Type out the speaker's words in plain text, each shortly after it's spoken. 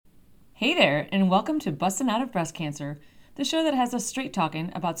Hey there, and welcome to Bustin' Out of Breast Cancer, the show that has us straight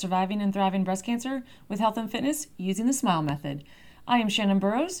talking about surviving and thriving breast cancer with health and fitness using the SMILE method. I am Shannon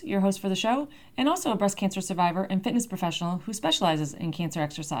Burrows, your host for the show, and also a breast cancer survivor and fitness professional who specializes in cancer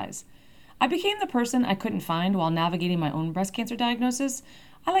exercise. I became the person I couldn't find while navigating my own breast cancer diagnosis.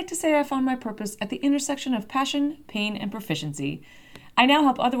 I like to say I found my purpose at the intersection of passion, pain, and proficiency. I now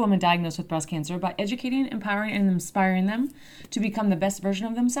help other women diagnosed with breast cancer by educating, empowering, and inspiring them to become the best version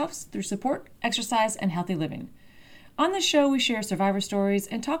of themselves through support, exercise, and healthy living. On this show, we share survivor stories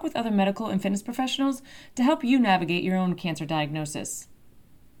and talk with other medical and fitness professionals to help you navigate your own cancer diagnosis.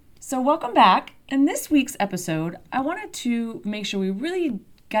 So welcome back. In this week's episode, I wanted to make sure we really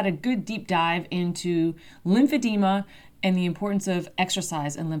got a good deep dive into lymphedema and the importance of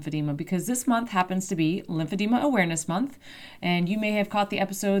exercise and lymphedema, because this month happens to be Lymphedema Awareness Month. And you may have caught the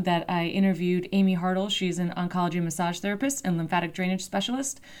episode that I interviewed Amy Hartle. She's an oncology massage therapist and lymphatic drainage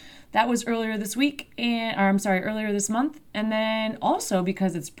specialist. That was earlier this month. And then also,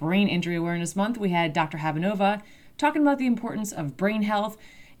 because it's Brain Injury Awareness Month, we had Dr. Habanova talking about the importance of brain health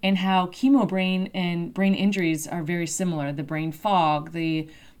and how chemo brain and brain injuries are very similar. The brain fog,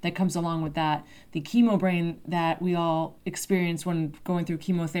 that comes along with that, the chemo brain that we all experience when going through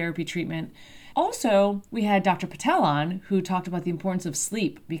chemotherapy treatment. Also, we had Dr. Patel on, who talked about the importance of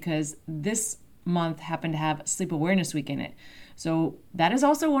sleep, because this month happened to have Sleep Awareness Week in it. So that is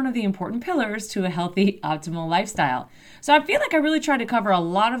also one of the important pillars to a healthy, optimal lifestyle. So I feel like I really tried to cover a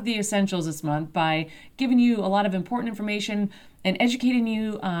lot of the essentials this month by giving you a lot of important information and educating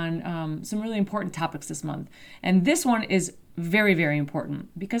you on some really important topics this month. And this one is very, very important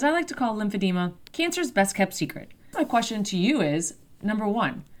because I like to call lymphedema cancer's best kept secret. My question to you is, number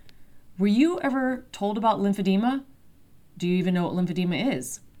one, were you ever told about lymphedema? Do you even know what lymphedema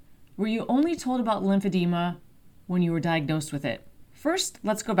is? Were you only told about lymphedema when you were diagnosed with it? First,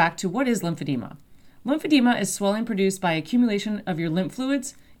 let's go back to what is lymphedema. Lymphedema is swelling produced by accumulation of your lymph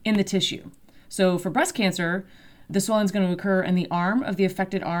fluids in the tissue. So for breast cancer, the swelling is going to occur in the arm of the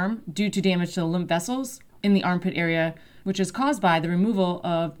affected arm due to damage to the lymph vessels in the armpit area, which is caused by the removal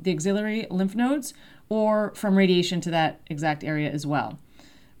of the axillary lymph nodes or from radiation to that exact area as well.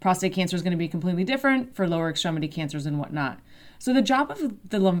 Prostate cancer is going to be completely different for lower extremity cancers and whatnot. So the job of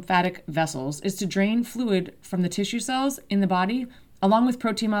the lymphatic vessels is to drain fluid from the tissue cells in the body, along with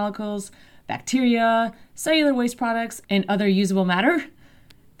protein molecules, bacteria, cellular waste products, and other usable matter.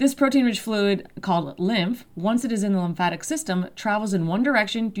 This protein-rich fluid, called lymph, once it is in the lymphatic system, travels in one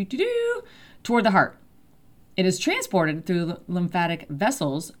direction toward the heart. It is transported through the lymphatic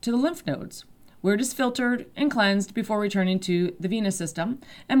vessels to the lymph nodes, where it is filtered and cleansed before returning to the venous system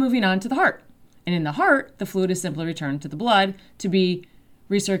and moving on to the heart. And in the heart, the fluid is simply returned to the blood to be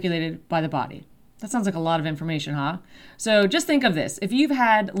recirculated by the body. That sounds like a lot of information, huh? So just think of this. If you've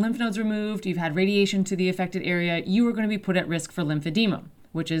had lymph nodes removed, you've had radiation to the affected area, you are going to be put at risk for lymphedema,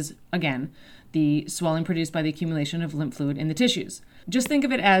 which is, again, the swelling produced by the accumulation of lymph fluid in the tissues. Just think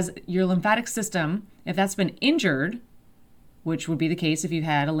of it as your lymphatic system, if that's been injured, which would be the case if you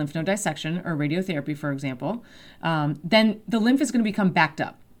had a lymph node dissection or radiotherapy, for example, then the lymph is going to become backed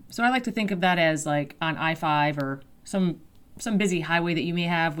up. So I like to think of that as like on I-5 or some busy highway that you may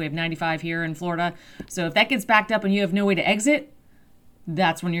have. We have 95 here in Florida. So if that gets backed up and you have no way to exit,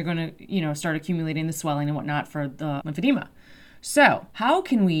 that's when you're going to, start accumulating the swelling and whatnot for the lymphedema. So how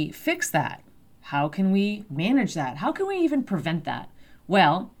can we fix that? How can we manage that? How can we even prevent that?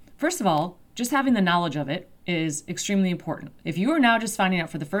 Well, first of all, just having the knowledge of it is extremely important. If you are now just finding out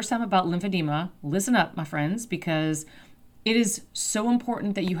for the first time about lymphedema, listen up, my friends, because it is so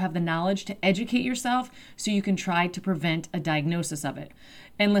important that you have the knowledge to educate yourself so you can try to prevent a diagnosis of it.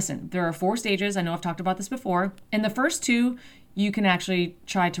 And listen, there are 4 stages. I know I've talked about this before. And the first 2, you can actually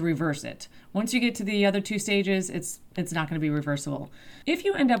try to reverse it. Once you get to the other 2 stages, it's not going to be reversible. If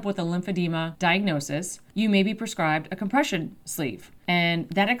you end up with a lymphedema diagnosis, you may be prescribed a compression sleeve. And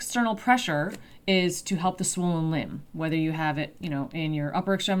that external pressure is to help the swollen limb, whether you have it, in your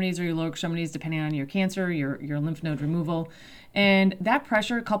upper extremities or your lower extremities, depending on your cancer, your lymph node removal. And that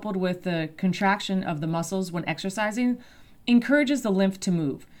pressure, coupled with the contraction of the muscles when exercising, encourages the lymph to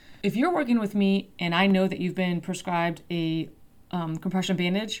move. If you're working with me and I know that you've been prescribed a compression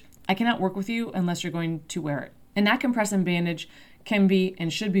bandage, I cannot work with you unless you're going to wear it. And that compression bandage can be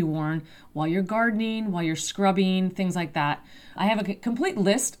and should be worn while you're gardening, while you're scrubbing, things like that. I have a complete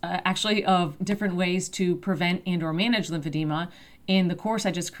list, actually, of different ways to prevent and or manage lymphedema in the course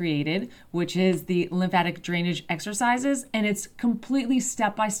I just created, which is the lymphatic drainage exercises. And it's completely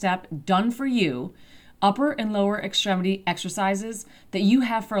step-by-step done for you, upper and lower extremity exercises that you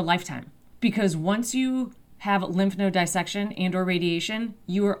have for a lifetime. Because once you have lymph node dissection and or radiation,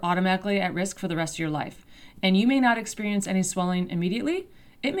 you are automatically at risk for the rest of your life. And you may not experience any swelling immediately.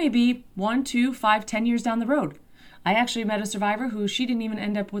 It may be 1, 2, 5, 10 years down the road. I actually met a survivor who she didn't even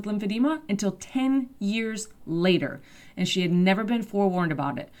end up with lymphedema until 10 years later, and she had never been forewarned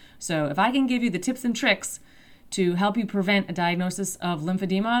about it. So if I can give you the tips and tricks to help you prevent a diagnosis of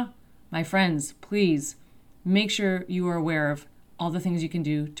lymphedema, my friends, please make sure you are aware of all the things you can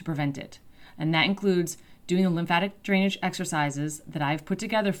do to prevent it. And that includes doing the lymphatic drainage exercises that I've put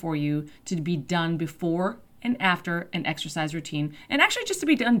together for you to be done before and after an exercise routine, and actually just to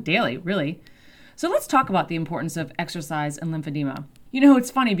be done daily, really. So let's talk about the importance of exercise and lymphedema. You know,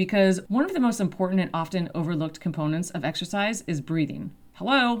 it's funny because one of the most important and often overlooked components of exercise is breathing.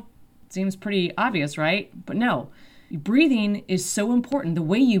 Hello? Seems pretty obvious, right? But no. Breathing is so important. The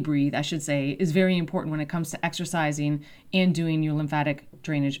way you breathe, I should say, is very important when it comes to exercising and doing your lymphatic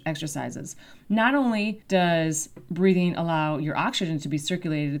drainage exercises. Not only does breathing allow your oxygen to be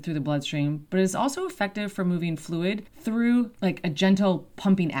circulated through the bloodstream, but it's also effective for moving fluid through like a gentle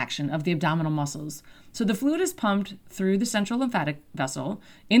pumping action of the abdominal muscles. So the fluid is pumped through the central lymphatic vessel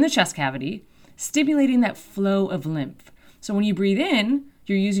in the chest cavity, stimulating that flow of lymph. So when you breathe in,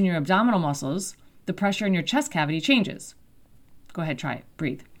 you're using your abdominal muscles. The pressure in your chest cavity changes. Go ahead, try it.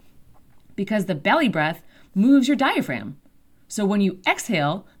 Breathe. Because the belly breath moves your diaphragm. So when you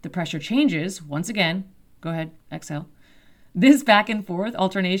exhale, the pressure changes. Once again, go ahead, exhale. This back and forth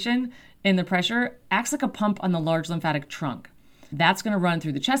alternation in the pressure acts like a pump on the large lymphatic trunk. That's going to run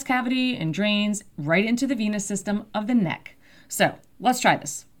through the chest cavity and drains right into the venous system of the neck. So let's try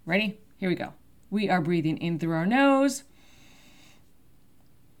this. Ready? Here we go. We are breathing in through our nose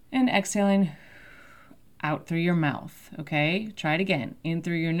and exhaling out through your mouth, okay? Try it again. In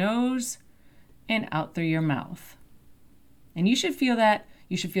through your nose and out through your mouth. And you should feel that.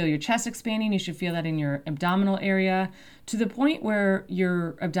 You should feel your chest expanding. You should feel that in your abdominal area to the point where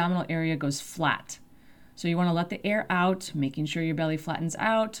your abdominal area goes flat. So you want to let the air out, making sure your belly flattens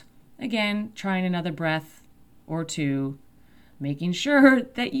out. Again, trying another breath or two, making sure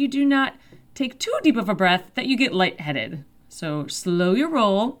that you do not take too deep of a breath that you get lightheaded. So slow your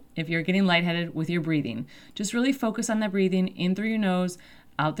roll if you're getting lightheaded with your breathing. Just really focus on that breathing in through your nose,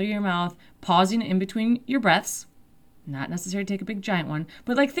 out through your mouth, pausing in between your breaths. Not necessary to take a big giant one,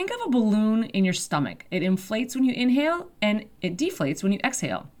 but like think of a balloon in your stomach. It inflates when you inhale and it deflates when you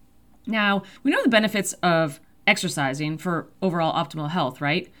exhale. Now, we know the benefits of exercising for overall optimal health,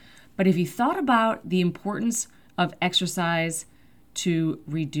 right? But have you thought about the importance of exercise to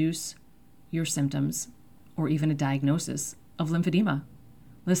reduce your symptoms or even a diagnosis of lymphedema?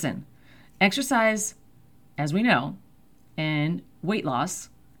 Listen, exercise, as we know, and weight loss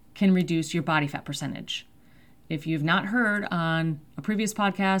can reduce your body fat percentage. If you've not heard on a previous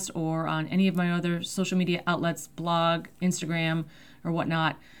podcast or on any of my other social media outlets, blog, Instagram, or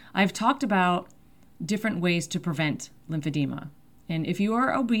whatnot, I've talked about different ways to prevent lymphedema. And if you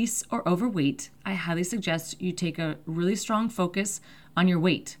are obese or overweight, I highly suggest you take a really strong focus on your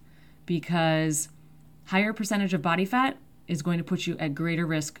weight because higher percentage of body fat is going to put you at greater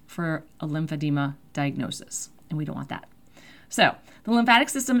risk for a lymphedema diagnosis, and we don't want that. So the lymphatic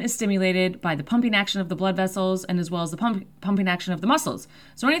system is stimulated by the pumping action of the blood vessels and as well as the pumping action of the muscles.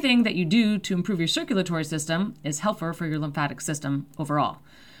 So anything that you do to improve your circulatory system is helpful for your lymphatic system overall.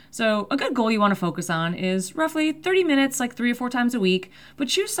 So a good goal you want to focus on is roughly 30 minutes, like 3 or 4 times a week, but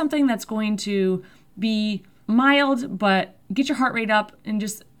choose something that's going to be mild, but get your heart rate up and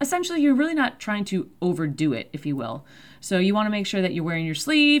just essentially you're really not trying to overdo it, if you will. So you want to make sure that you're wearing your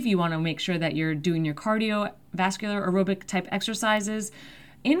sleeve. You want to make sure that you're doing your cardiovascular aerobic type exercises.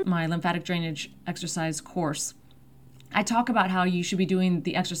 In my lymphatic drainage exercise course, I talk about how you should be doing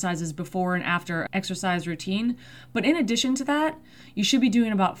the exercises before and after exercise routine. But in addition to that, you should be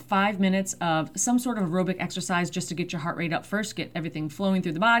doing about 5 minutes of some sort of aerobic exercise just to get your heart rate up first, get everything flowing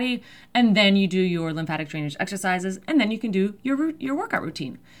through the body, and then you do your lymphatic drainage exercises, and then you can do your workout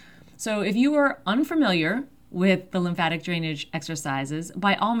routine. So if you are unfamiliar with the lymphatic drainage exercises,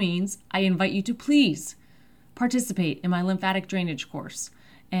 by all means, I invite you to please participate in my lymphatic drainage course.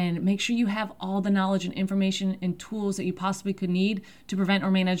 And make sure you have all the knowledge and information and tools that you possibly could need to prevent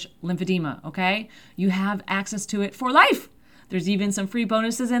or manage lymphedema, okay? You have access to it for life. There's even some free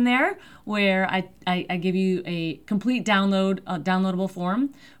bonuses in there where I give you a complete download, a downloadable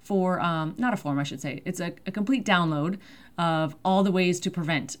form for, not a form, I should say. It's a complete download of all the ways to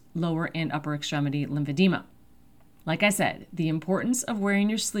prevent lower and upper extremity lymphedema. Like I said, the importance of wearing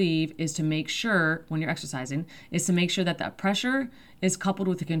your sleeve is to make sure, when you're exercising, is to make sure that that pressure is coupled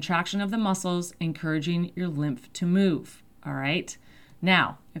with the contraction of the muscles, encouraging your lymph to move, all right?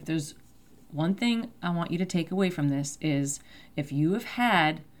 Now, if there's one thing I want you to take away from this is if you have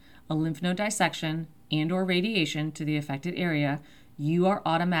had a lymph node dissection and or radiation to the affected area, you are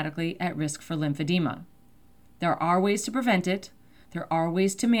automatically at risk for lymphedema. There are ways to prevent it. There are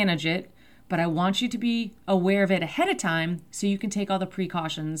ways to manage it, but I want you to be aware of it ahead of time so you can take all the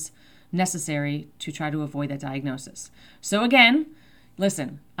precautions necessary to try to avoid that diagnosis. So again,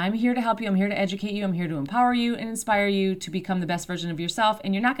 listen, I'm here to help you. I'm here to educate you. I'm here to empower you and inspire you to become the best version of yourself.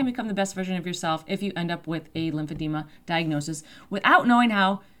 And you're not going to become the best version of yourself if you end up with a lymphedema diagnosis without knowing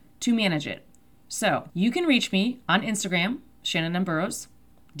how to manage it. So you can reach me on Instagram, Shannon M. Burrows,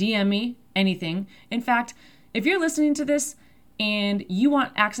 DM me, anything. In fact, if you're listening to this and you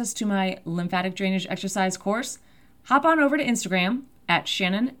want access to my lymphatic drainage exercise course, hop on over to Instagram at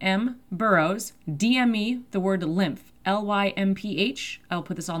Shannon M. Burrows. DM me the word lymph, LYMPH. I'll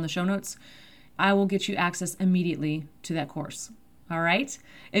put this on the show notes. I will get you access immediately to that course. All right?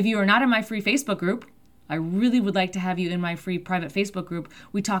 If you are not in my free Facebook group, I really would like to have you in my free private Facebook group.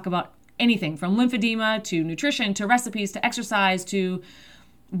 We talk about anything from lymphedema to nutrition to recipes to exercise to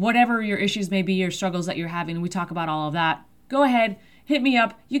whatever your issues may be, your struggles that you're having. We talk about all of that. Go ahead, hit me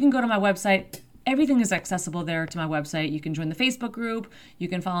up. You can go to my website. Everything is accessible there to my website. You can join the Facebook group. You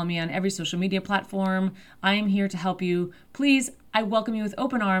can follow me on every social media platform. I am here to help you. Please, I welcome you with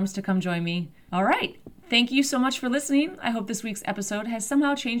open arms to come join me. All right. Thank you so much for listening. I hope this week's episode has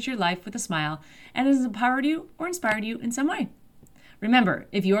somehow changed your life with a smile and has empowered you or inspired you in some way. Remember,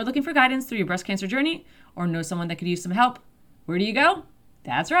 if you are looking for guidance through your breast cancer journey or know someone that could use some help, where do you go?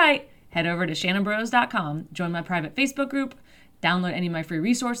 That's right. Head over to shannonburrows.com, join my private Facebook group, download any of my free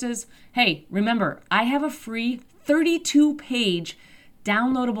resources. Hey, remember, I have a free 32-page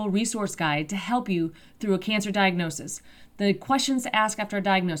downloadable resource guide to help you through a cancer diagnosis. The questions to ask after a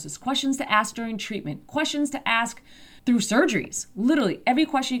diagnosis, questions to ask during treatment, questions to ask through surgeries. Literally every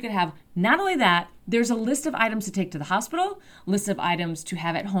question you could have. Not only that, there's a list of items to take to the hospital, list of items to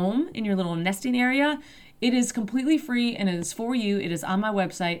have at home in your little nesting area. It is completely free and it is for you. It is on my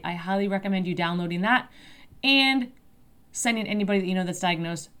website. I highly recommend you downloading that and sending anybody that you know that's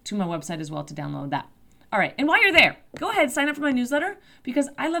diagnosed to my website as well to download that. All right, and while you're there, go ahead, sign up for my newsletter because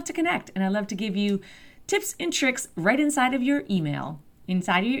I love to connect and I love to give you tips and tricks right inside of your email,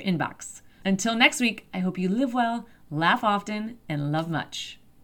 inside of your inbox. Until next week, I hope you live well, laugh often, and love much.